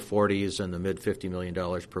the high 40s and the mid $50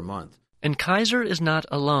 million per month. And Kaiser is not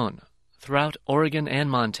alone. Throughout Oregon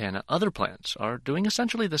and Montana, other plants are doing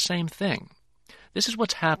essentially the same thing. This is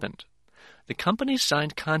what's happened. The companies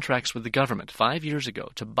signed contracts with the government 5 years ago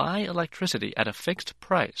to buy electricity at a fixed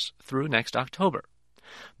price through next October.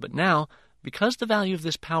 But now, because the value of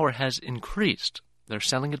this power has increased, they're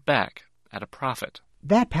selling it back at a profit.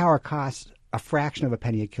 That power costs a fraction of a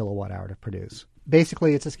penny a kilowatt hour to produce.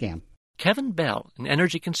 Basically, it's a scam. Kevin Bell, an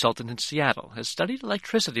energy consultant in Seattle, has studied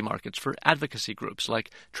electricity markets for advocacy groups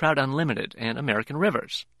like Trout Unlimited and American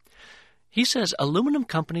Rivers. He says aluminum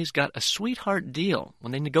companies got a sweetheart deal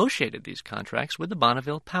when they negotiated these contracts with the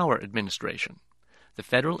Bonneville Power Administration, the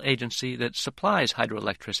federal agency that supplies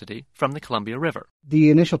hydroelectricity from the Columbia River.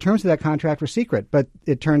 The initial terms of that contract were secret, but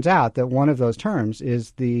it turns out that one of those terms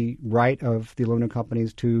is the right of the aluminum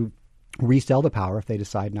companies to resell the power if they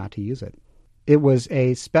decide not to use it. It was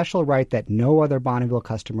a special right that no other Bonneville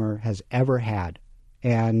customer has ever had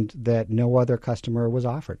and that no other customer was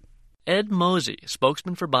offered. Ed Mosey,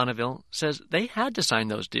 spokesman for Bonneville, says they had to sign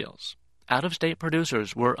those deals. Out-of-state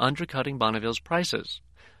producers were undercutting Bonneville's prices.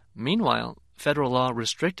 Meanwhile, federal law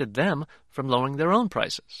restricted them from lowering their own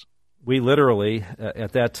prices. We literally,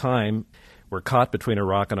 at that time, were caught between a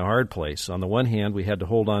rock and a hard place. On the one hand, we had to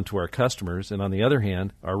hold on to our customers, and on the other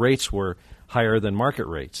hand, our rates were higher than market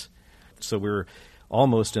rates. So we were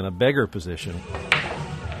almost in a beggar position.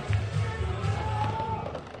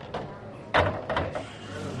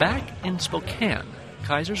 Back in Spokane,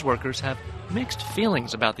 Kaiser's workers have mixed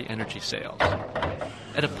feelings about the energy sales.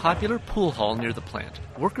 At a popular pool hall near the plant,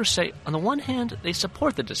 workers say on the one hand they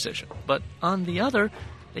support the decision, but on the other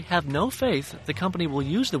they have no faith the company will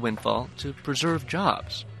use the windfall to preserve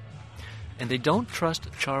jobs. And they don't trust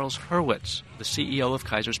Charles Hurwitz, the CEO of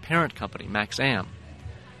Kaiser's parent company, Maxam.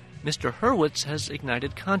 Mr. Hurwitz has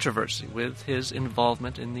ignited controversy with his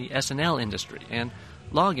involvement in the S&L industry and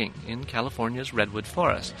logging in California's redwood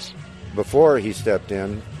forests. Before he stepped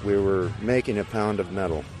in, we were making a pound of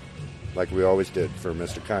metal, like we always did for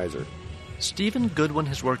Mr. Kaiser. Stephen Goodwin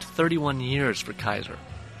has worked 31 years for Kaiser.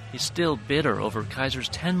 He's still bitter over Kaiser's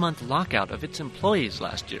 10-month lockout of its employees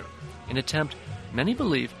last year, an attempt, many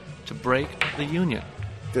believe, to break the union.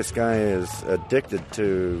 This guy is addicted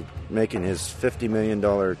to making his $50 million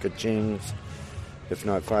ka-chings, if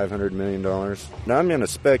not $500 million. Now, I'm going to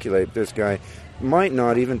speculate this guy might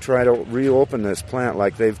not even try to reopen this plant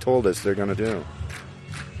like they've told us they're going to do.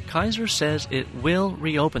 Kaiser says it will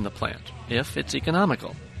reopen the plant if it's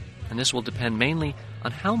economical, and this will depend mainly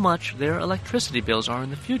on how much their electricity bills are in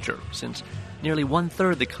the future, since nearly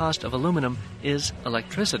one-third the cost of aluminum is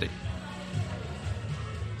electricity.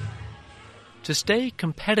 To stay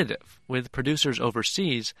competitive with producers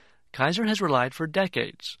overseas, Kaiser has relied for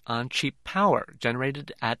decades on cheap power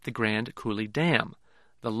generated at the Grand Coulee Dam,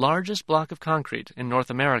 the largest block of concrete in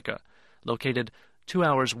North America, located 2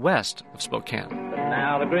 hours west of Spokane. Now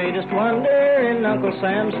Now the greatest wonder in Uncle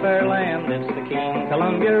Sam's fair land, it's the King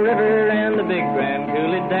Columbia River and the big Grand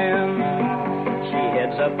Coulee Dam. She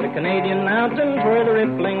heads up the Canadian mountains where the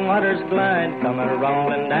rippling waters glide, coming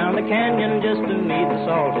rumbling down the canyon just to meet the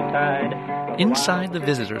salty tide. Inside the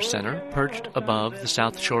visitor center, perched above the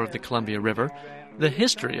south shore of the Columbia River, the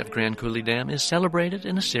history of Grand Coulee Dam is celebrated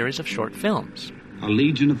in a series of short films. A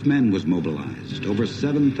legion of men was mobilized, over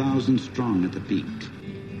 7,000 strong at the peak.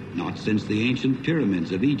 Not since the ancient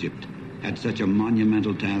pyramids of Egypt had such a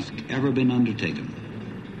monumental task ever been undertaken.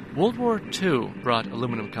 World War II brought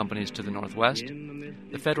aluminum companies to the Northwest.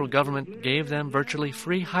 The federal government gave them virtually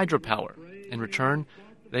free hydropower. In return,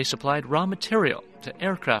 they supplied raw material to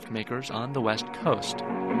aircraft makers on the West Coast.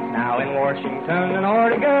 Now in Washington and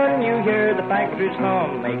Oregon, you hear the factories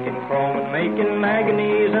hum, making chrome and making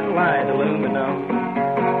manganese and light aluminum.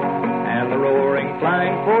 And the roaring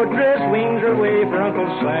flying fortress wings her way for Uncle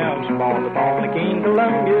Sam, spawned upon the King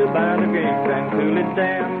Columbia by the great Grand Coulee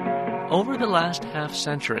Dam. Over the last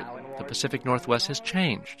half-century, the Pacific Northwest has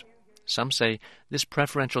changed. Some say this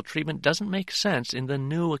preferential treatment doesn't make sense in the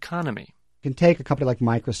new economy. You can take a company like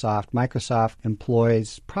Microsoft. Microsoft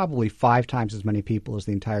employs probably 5 times as many people as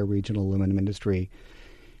the entire regional aluminum industry.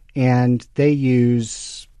 And they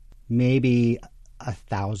use maybe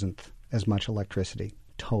 1,000th as much electricity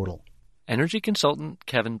total. Energy consultant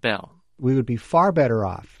Kevin Bell. We would be far better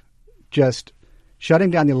off just shutting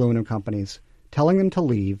down the aluminum companies, telling them to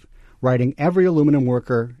leave, writing every aluminum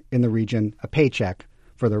worker in the region a paycheck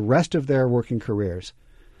for the rest of their working careers,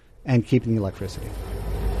 and keeping the electricity.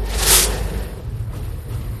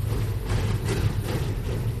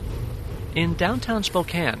 In downtown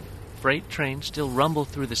Spokane, freight trains still rumble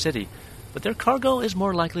through the city, but their cargo is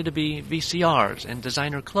more likely to be VCRs and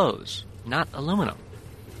designer clothes, not aluminum.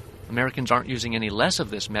 Americans aren't using any less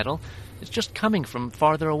of this metal, it's just coming from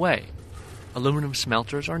farther away. Aluminum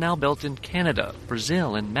smelters are now built in Canada,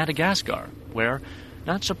 Brazil, and Madagascar, where,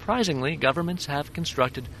 not surprisingly, governments have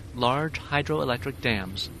constructed large hydroelectric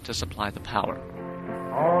dams to supply the power.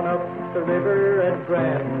 On up the river at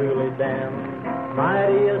Grand Coulee Dam,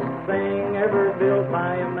 mightiest thing ever built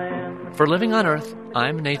by a man. For Living on Earth,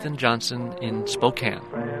 I'm Nathan Johnson in Spokane.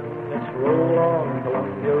 Let's roll on,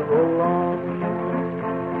 Columbia, roll on.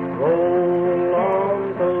 Roll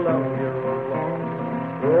on, Columbia, roll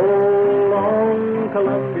on. Roll on,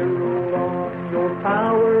 Columbia, roll on. Your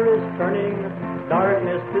power is turning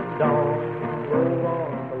darkness to dawn. Roll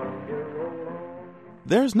on, Columbia, roll on.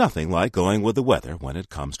 There's nothing like going with the weather when it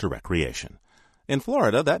comes to recreation. In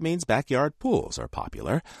Florida, that means backyard pools are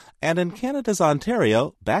popular, and in Canada's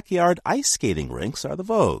Ontario, backyard ice skating rinks are the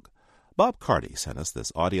vogue. Bob Carty sent us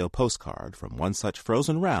this audio postcard from one such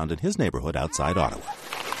frozen round in his neighborhood outside Ottawa.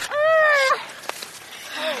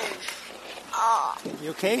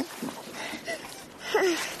 You okay?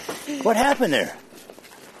 What happened there?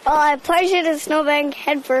 Well, I plunged into the snowbank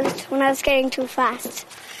headfirst when I was skating too fast.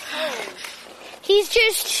 He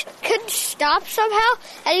just couldn't stop somehow,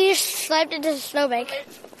 and he just slipped into the snowbank.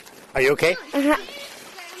 Are you okay? Uh-huh.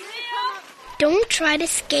 Don't try to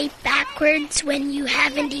skate backwards when you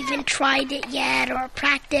haven't even tried it yet or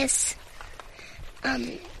practice.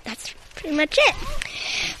 That's pretty much it.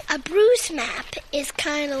 A bruise map is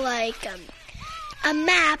kind of like a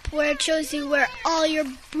map where it shows you where all your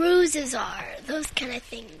bruises are, those kind of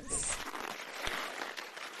things.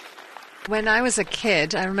 When I was a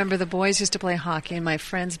kid, I remember the boys used to play hockey in my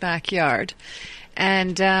friend's backyard.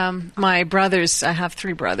 And my brothers, I have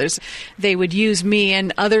 3 brothers, they would use me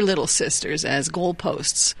and other little sisters as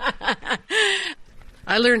goalposts.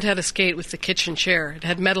 I learned how to skate with the kitchen chair. It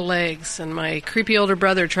had metal legs, and my creepy older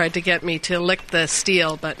brother tried to get me to lick the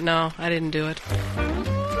steel, but no, I didn't do it.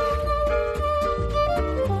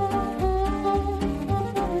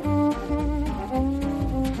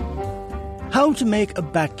 How to Make a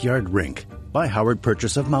Backyard Rink by Howard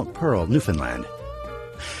Purchase of Mount Pearl, Newfoundland.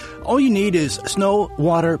 All you need is snow,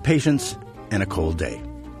 water, patience, and a cold day.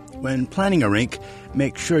 When planning a rink,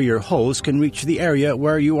 make sure your hose can reach the area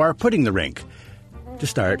where you are putting the rink. To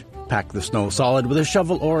start, pack the snow solid with a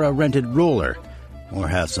shovel or a rented roller, or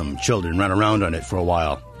have some children run around on it for a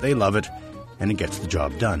while. They love it, and it gets the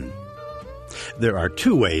job done. There are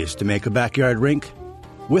 2 ways to make a backyard rink,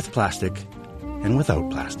 with plastic and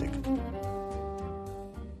without plastic.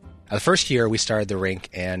 The first year, we started the rink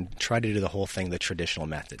and tried to do the whole thing the traditional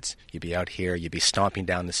methods. You'd be out here, you'd be stomping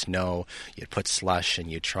down the snow, you'd put slush, and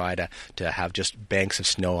you'd try to have just banks of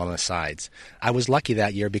snow on the sides. I was lucky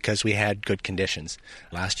that year because we had good conditions.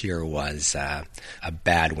 Last year was a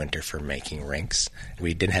bad winter for making rinks.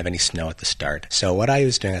 We didn't have any snow at the start. So what I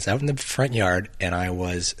was doing is out in the front yard, and I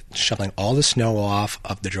was shoveling all the snow off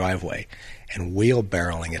of the driveway. and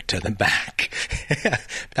wheelbarrowing it to the back.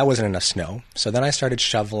 That wasn't enough snow. So then I started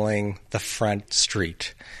shoveling the front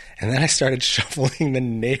street. And then I started shoveling the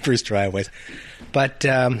neighbors' driveways. But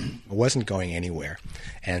it wasn't going anywhere.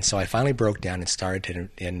 And so I finally broke down and started to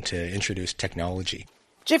introduce technology.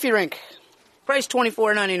 Jiffy Rink. Price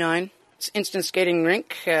 $24.99. It's an instant skating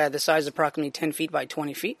rink, the size approximately 10 feet by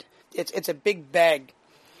 20 feet. It's a big bag,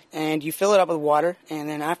 and you fill it up with water, and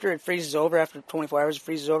then after it freezes over, after 24 hours it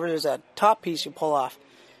freezes over, there's a top piece you pull off.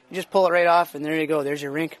 You just pull it right off, and there you go. There's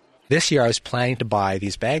your rink. This year I was planning to buy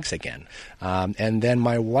these bags again, and then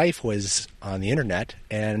my wife was on the internet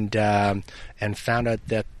and found out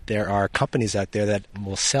that there are companies out there that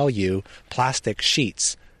will sell you plastic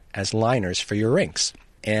sheets as liners for your rinks.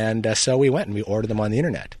 And so we went and we ordered them on the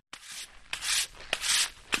internet.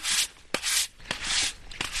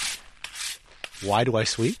 Why do I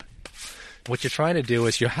sweep? What you're trying to do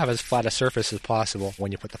is you have as flat a surface as possible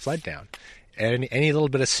when you put the flood down. And any little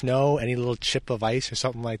bit of snow, any little chip of ice or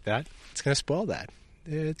something like that, it's going to spoil that.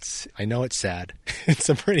 I know it's sad. It's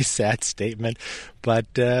a pretty sad statement, but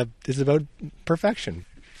it's about perfection.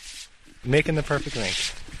 Making the perfect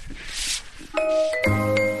rink.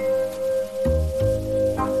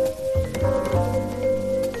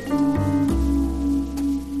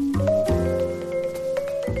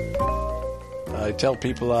 I tell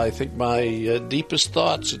people I think my deepest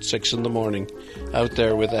thoughts at 6 a.m. out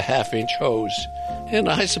there with a half-inch hose. And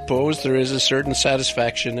I suppose there is a certain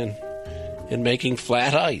satisfaction in making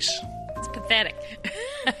flat ice. It's pathetic.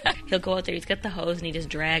 He'll go out there, he's got the hose, and he just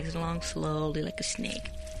drags it along slowly like a snake.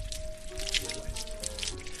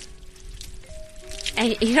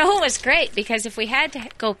 And you know, it was great because if we had to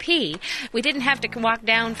go pee, we didn't have to walk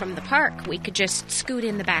down from the park. We could just scoot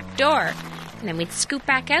in the back door. And then we'd scoot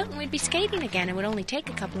back out and we'd be skating again. It would only take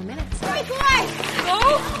a couple of minutes. Go!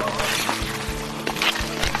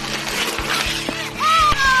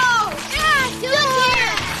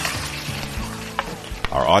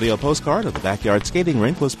 Our audio postcard of the Backyard Skating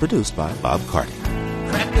Rink was produced by Bob Carty.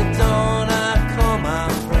 Crack the dawn, I call my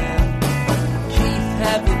friend. Keith,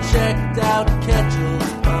 have you checked out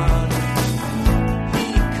Ketchell's Pond?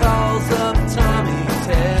 He calls up Tommy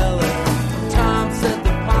Taylor. Tom said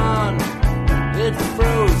the pond, it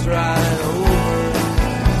froze right over.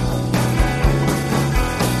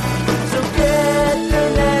 So get the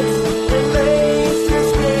nets and lace your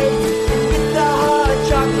skates. Get the hard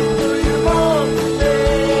chocolate for your mom to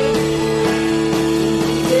make.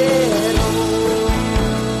 Get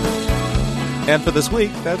home. And for this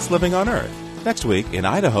week, that's Living on Earth. Next week, in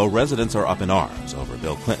Idaho, residents are up in arms over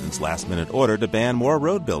Bill Clinton's last-minute order to ban more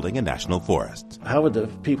road building in national forests. How would the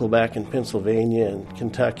people back in Pennsylvania and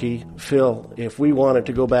Kentucky feel if we wanted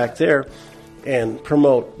to go back there and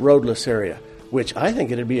promote roadless area, which I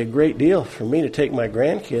think it would be a great deal for me to take my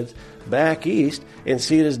grandkids back east and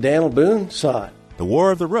see it as Daniel Boone saw it. The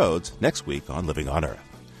War of the Roads, next week on Living on Earth.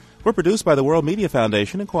 We're produced by the World Media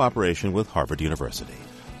Foundation in cooperation with Harvard University.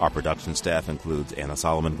 Our production staff includes Anna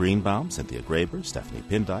Solomon Greenbaum, Cynthia Graber, Stephanie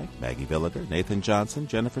Pindyke, Maggie Villager, Nathan Johnson,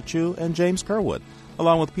 Jennifer Chu, and James Kerwood,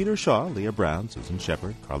 along with Peter Shaw, Leah Brown, Susan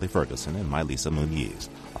Shepard, Carly Ferguson, and Mylisa Muniz.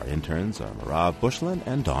 Our interns are Marav Bushlin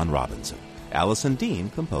and Dawn Robinson. Allison Dean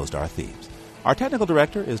composed our themes. Our technical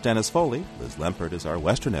director is Dennis Foley. Liz Lempert is our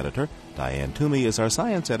Western editor. Diane Toomey is our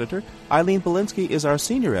science editor. Eileen Belinsky is our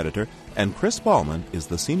senior editor. And Chris Ballman is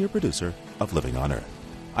the senior producer of Living on Earth.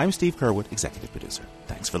 I'm Steve Kerwood, executive producer.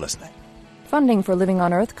 Thanks for listening. Funding for Living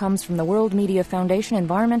on Earth comes from the World Media Foundation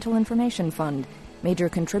Environmental Information Fund. Major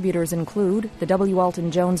contributors include the W. Alton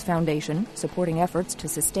Jones Foundation, supporting efforts to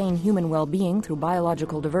sustain human well-being through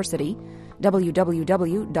biological diversity,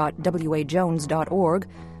 www.wajones.org,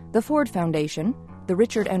 the Ford Foundation, the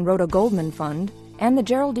Richard and Rhoda Goldman Fund, and the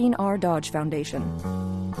Geraldine R. Dodge Foundation.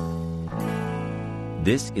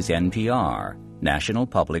 This is NPR, National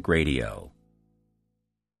Public Radio.